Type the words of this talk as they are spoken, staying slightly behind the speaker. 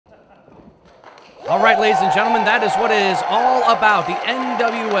All right, ladies and gentlemen, that is what it is all about. The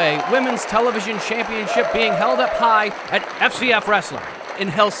NWA Women's Television Championship being held up high at FCF Wrestling. In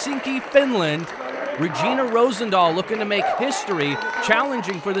Helsinki, Finland, Regina Rosendahl looking to make history,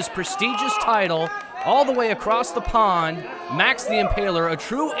 challenging for this prestigious title all the way across the pond. Max the Impaler, a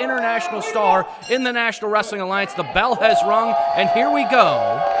true international star in the National Wrestling Alliance. The bell has rung, and here we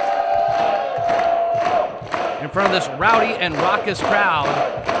go. In front of this rowdy and raucous crowd.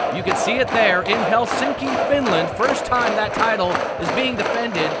 You can see it there in Helsinki, Finland. First time that title is being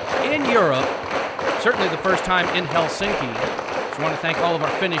defended in Europe. Certainly the first time in Helsinki. Just want to thank all of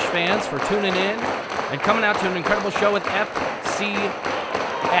our Finnish fans for tuning in and coming out to an incredible show with FCF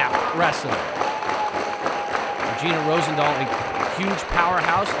Wrestling. Regina Rosendahl, a huge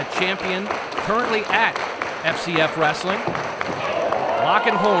powerhouse, a champion, currently at FCF Wrestling.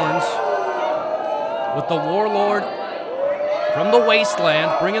 Locking horns with the Warlord from the wasteland,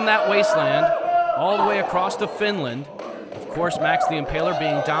 bringing that wasteland all the way across to Finland. Of course, Max the Impaler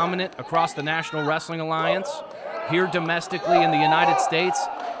being dominant across the National Wrestling Alliance, here domestically in the United States,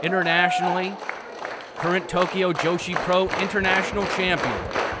 internationally, current Tokyo Joshi Pro International Champion.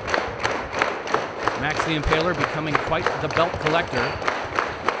 Max the Impaler becoming quite the belt collector.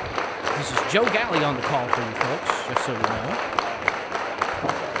 This is Joe Galley on the call for you folks, just so you know.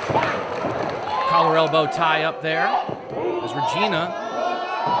 Collar elbow tie up there. As Regina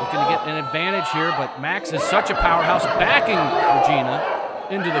looking to get an advantage here, but Max is such a powerhouse, backing Regina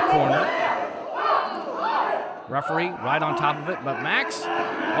into the corner. Referee right on top of it, but Max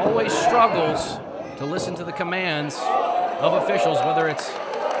always struggles to listen to the commands of officials, whether it's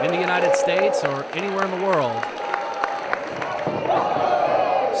in the United States or anywhere in the world.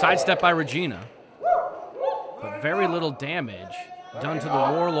 Sidestep by Regina, but very little damage done to the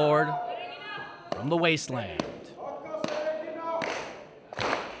Warlord from the wasteland.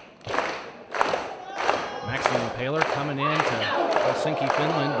 Max the Impaler coming into Helsinki,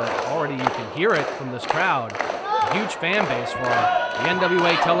 Finland, but already you can hear it from this crowd. A huge fan base for the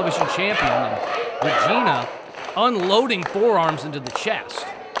NWA Television Champion, and Regina unloading forearms into the chest.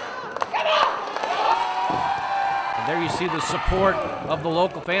 And there you see the support of the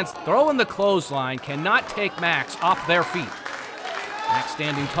local fans. Throwing the clothesline cannot take Max off their feet. Max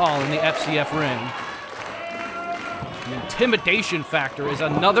standing tall in the FCF ring. The intimidation factor is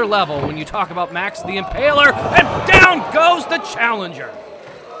another level when you talk about Max the Impaler, and down goes the challenger.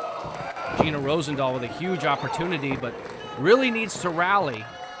 Regina Rosendahl with a huge opportunity, but really needs to rally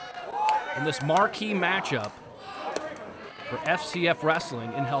in this marquee matchup for FCF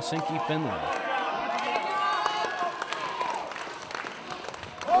Wrestling in Helsinki, Finland.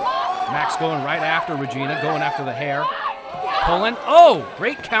 Max going right after Regina, going after the hair. Pulling. Oh,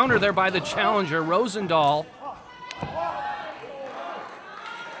 great counter there by the challenger, Rosendahl.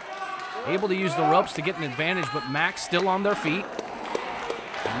 Able to use the ropes to get an advantage, but Max still on their feet.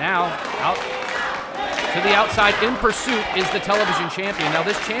 And now, out to the outside in pursuit is the television champion. Now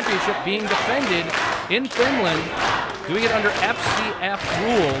this championship being defended in Finland, doing it under FCF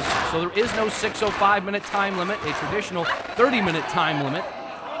rules, so there is no 6:05-minute time limit. A traditional 30-minute time limit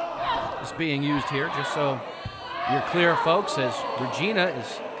is being used here, just so you're clear, folks, as Regina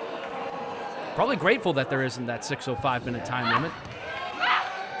is probably grateful that there isn't that 6:05-minute time limit.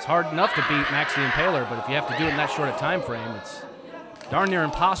 It's hard enough to beat Max the Impaler, but if you have to do it in that short a time frame, it's darn near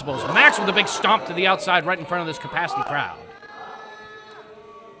impossible. As Max with a big stomp to the outside right in front of this capacity crowd.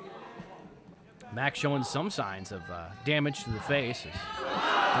 Max showing some signs of damage to the face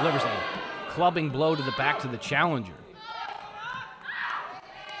as delivers a clubbing blow to the back to the challenger.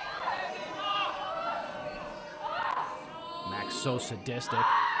 Max so sadistic,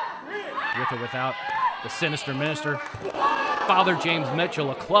 with or without the Sinister Minister. Father James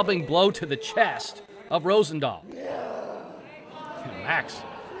Mitchell, a clubbing blow to the chest of Rosendahl. And Max,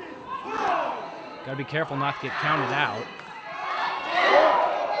 gotta be careful not to get counted out.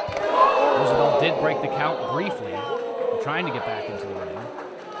 Rosendahl did break the count briefly, trying to get back into the ring.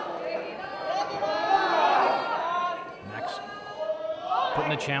 Max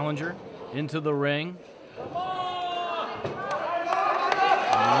putting the challenger into the ring.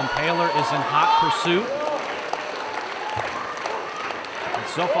 And the Impaler is in hot pursuit.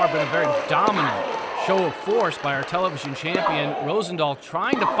 So far been a very dominant show of force by our television champion. Rosendahl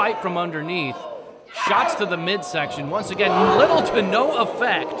trying to fight from underneath. Shots to the midsection. Once again, little to no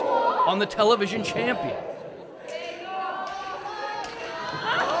effect on the television champion.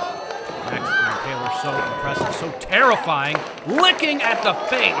 Max the Impaler so impressive, so terrifying. Licking at the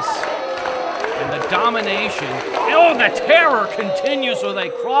face. And the domination. Oh, the terror continues with a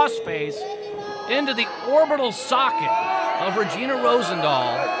crossface into the orbital socket of Regina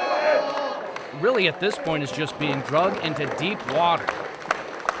Rosendahl. really at this point is just being drugged into deep water.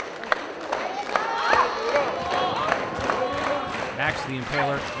 Max the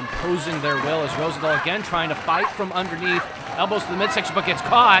Impaler imposing their will as Rosendahl again trying to fight from underneath. Elbows to the midsection, but gets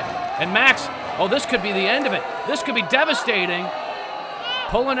caught. And Max, oh, this could be the end of it. This could be devastating.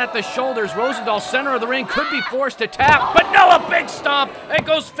 Pulling at the shoulders. Rosendahl, center of the ring, could be forced to tap. But no, a big stomp. It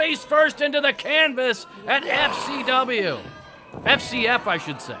goes face first into the canvas at FCW. FCF, I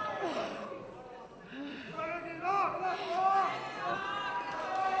should say.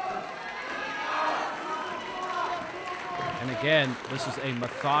 And again, this is a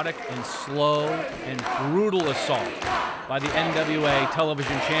methodic and slow and brutal assault by the NWA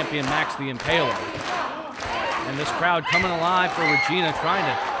television champion, Max the Impaler. And this crowd coming alive for Regina, trying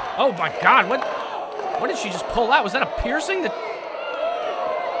to... Oh my God, what did she just pull out? Was that a piercing?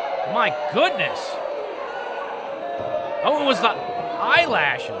 My goodness. Oh, it was the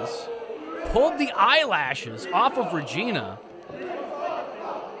eyelashes. Pulled the eyelashes off of Regina.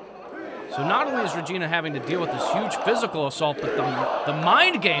 So not only is Regina having to deal with this huge physical assault, but the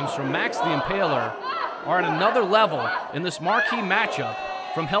mind games from Max the Impaler are at another level in this marquee matchup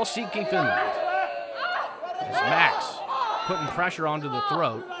from Helsinki, Finland. As Max putting pressure onto the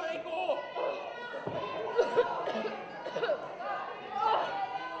throat.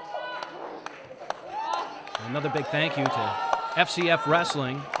 Another big thank you to FCF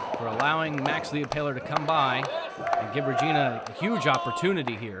Wrestling for allowing Max the Impaler to come by and give Regina a huge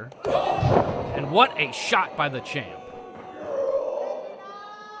opportunity here. And what a shot by the champ.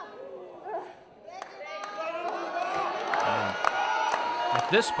 And at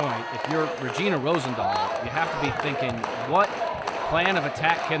this point, if you're Regina Rosendahl, you have to be thinking, what plan of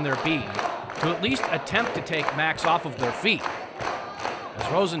attack can there be to at least attempt to take Max off of their feet? As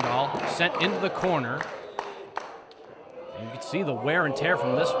Rosendahl sent into the corner. And you can see the wear and tear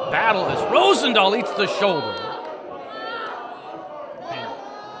from this battle as Rosendahl eats the shoulder. And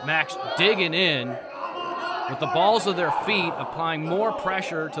Max digging in with the balls of their feet, applying more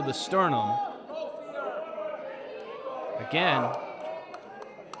pressure to the sternum. Again,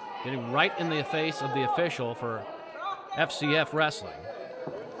 getting right in the face of the official for FCF Wrestling.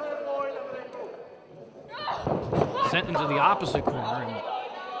 Sent into the opposite corner, and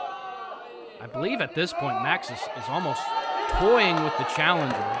I believe at this point Max is almost toying with the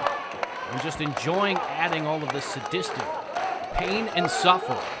challenger and just enjoying adding all of this sadistic pain and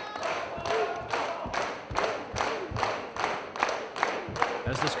suffering.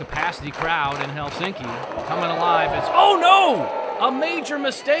 As this capacity crowd in Helsinki coming alive, it's, oh no! A major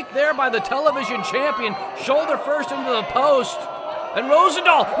mistake there by the television champion. Shoulder first into the post. And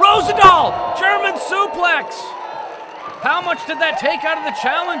Rosendahl! German suplex! How much did that take out of the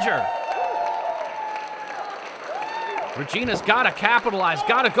challenger? Regina's got to capitalize,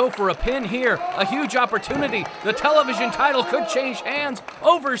 got to go for a pin here. A huge opportunity. The television title could change hands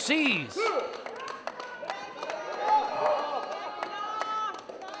overseas.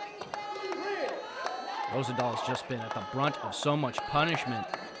 Rosendahl has just been at the brunt of so much punishment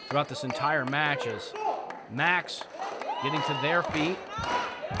throughout this entire match as Max getting to their feet.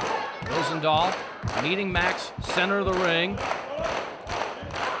 Rosendahl meeting Max, center of the ring.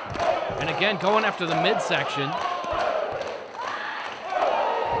 And again, going after the midsection.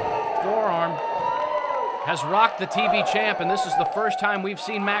 Forearm has rocked the TV champ, and this is the first time we've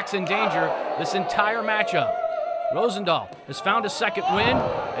seen Max in danger this entire matchup. Rosendahl has found a second win,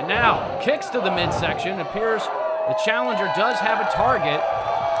 and now kicks to the midsection. It appears the challenger does have a target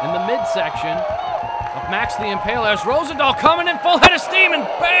in the midsection of Max the Impaler. As Rosendahl coming in full head of steam, and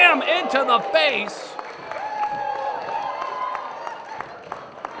bam, into the face.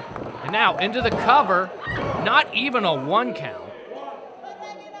 And now into the cover, not even a 1 count.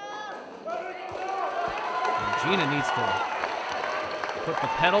 Regina needs to put the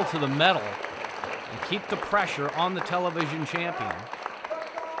pedal to the metal and keep the pressure on the television champion.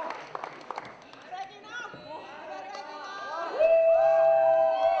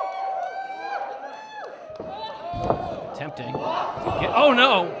 Attempting to get, oh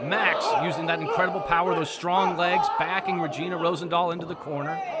no, Max using that incredible power, those strong legs, backing Regina Rosendahl into the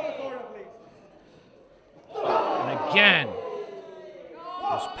corner. And again,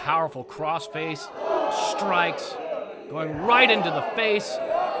 those powerful crossface strikes going right into the face,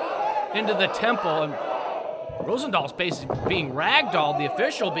 into the temple, and Rosendahl's basically being ragdolled, the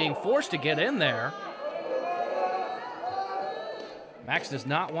official being forced to get in there. Max does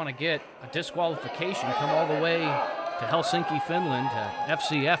not want to get a disqualification, come all the way to Helsinki, Finland, to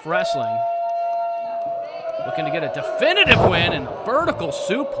FCF Wrestling. Looking to get a definitive win and a vertical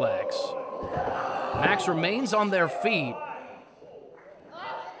suplex. Max remains on their feet.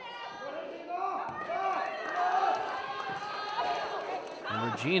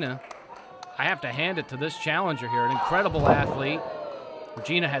 Regina, I have to hand it to this challenger here, an incredible athlete.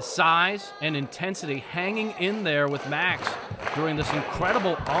 Regina has size and intensity hanging in there with Max during this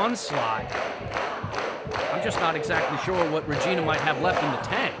incredible onslaught. I'm just not exactly sure what Regina might have left in the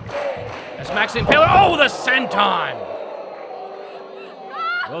tank. As Max the Impaler, oh, the senton!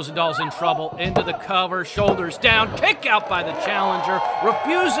 Rosendahl's in trouble, into the cover, shoulders down, kick out by the challenger,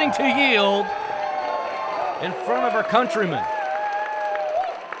 refusing to yield in front of her countrymen.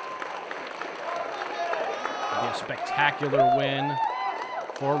 It'll be a spectacular win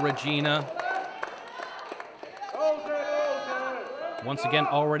for Regina. Once again,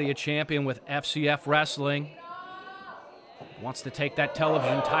 already a champion with FCF Wrestling. Wants to take that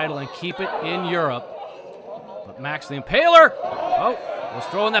television title and keep it in Europe. But Max the Impaler, oh, was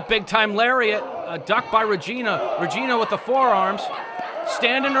throwing that big-time lariat. A duck by Regina. Regina with the forearms.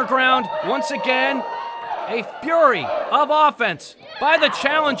 Standing her ground once again. A fury of offense by the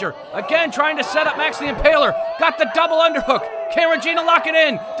challenger. Again, trying to set up Max the Impaler. Got the double underhook. Can Regina lock it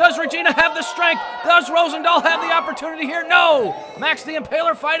in? Does Regina have the strength? Does Rosendahl have the opportunity here? No! Max the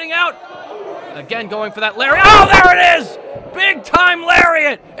Impaler fighting out. Again, going for that lariat. Oh, there it is! Big-time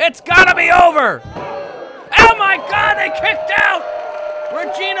lariat. It's got to be over. Oh, my God, they kicked out.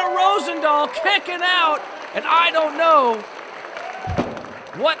 Regina Rosendahl kicking out. And I don't know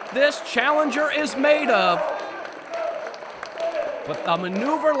what this challenger is made of. But a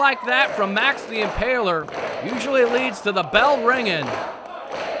maneuver like that from Max the Impaler usually leads to the bell ringing.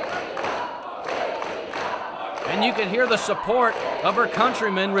 And you can hear the support of her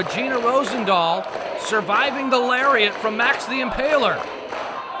countryman, Regina Rosendahl, surviving the lariat from Max the Impaler.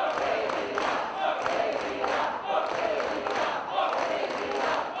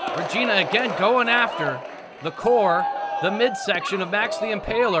 Regina again going after the core, the midsection of Max the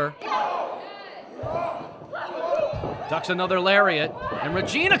Impaler. Ducks another lariat, and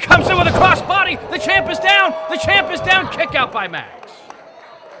Regina comes in with a crossbody. The champ is down. The champ is down. Kick out by Max.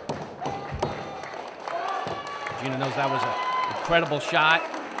 Regina knows that was an incredible shot.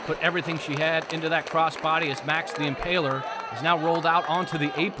 Put everything she had into that crossbody as Max the Impaler is now rolled out onto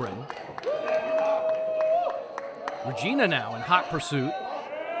the apron. Regina now in hot pursuit.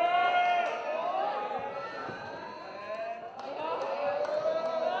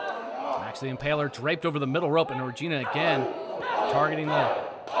 Max the Impaler draped over the middle rope, and Regina again targeting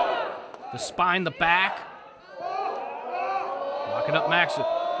the spine, the back. Locking up Max.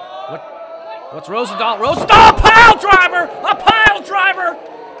 What's Rosendahl? Rosendahl, pile driver! A pile driver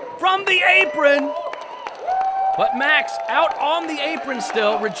from the apron. But Max out on the apron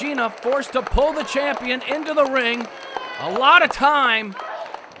still. Regina forced to pull the champion into the ring. A lot of time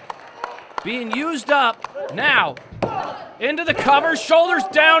being used up. Now, into the cover, shoulders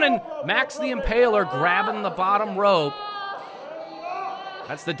down, and Max the Impaler grabbing the bottom rope.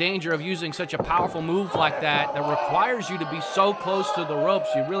 That's the danger of using such a powerful move like that requires you to be so close to the ropes.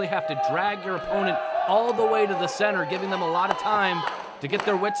 You really have to drag your opponent all the way to the center, giving them a lot of time to get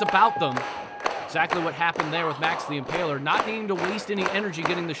their wits about them. Exactly what happened there with Max the Impaler, not needing to waste any energy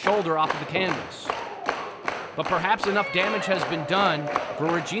getting the shoulder off of the canvas. But perhaps enough damage has been done for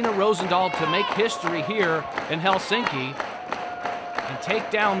Regina Rosendahl to make history here in Helsinki and take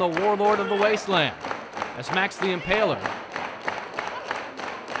down the warlord of the wasteland as Max the Impaler.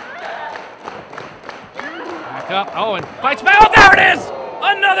 Back up, oh, and fights back, oh, there it is!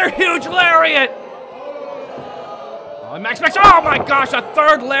 Another huge lariat! Oh, and Max, oh my gosh, a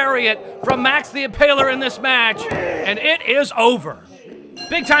third lariat from Max the Impaler in this match, and it is over.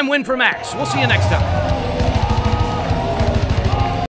 Big time win for Max. We'll see you next time.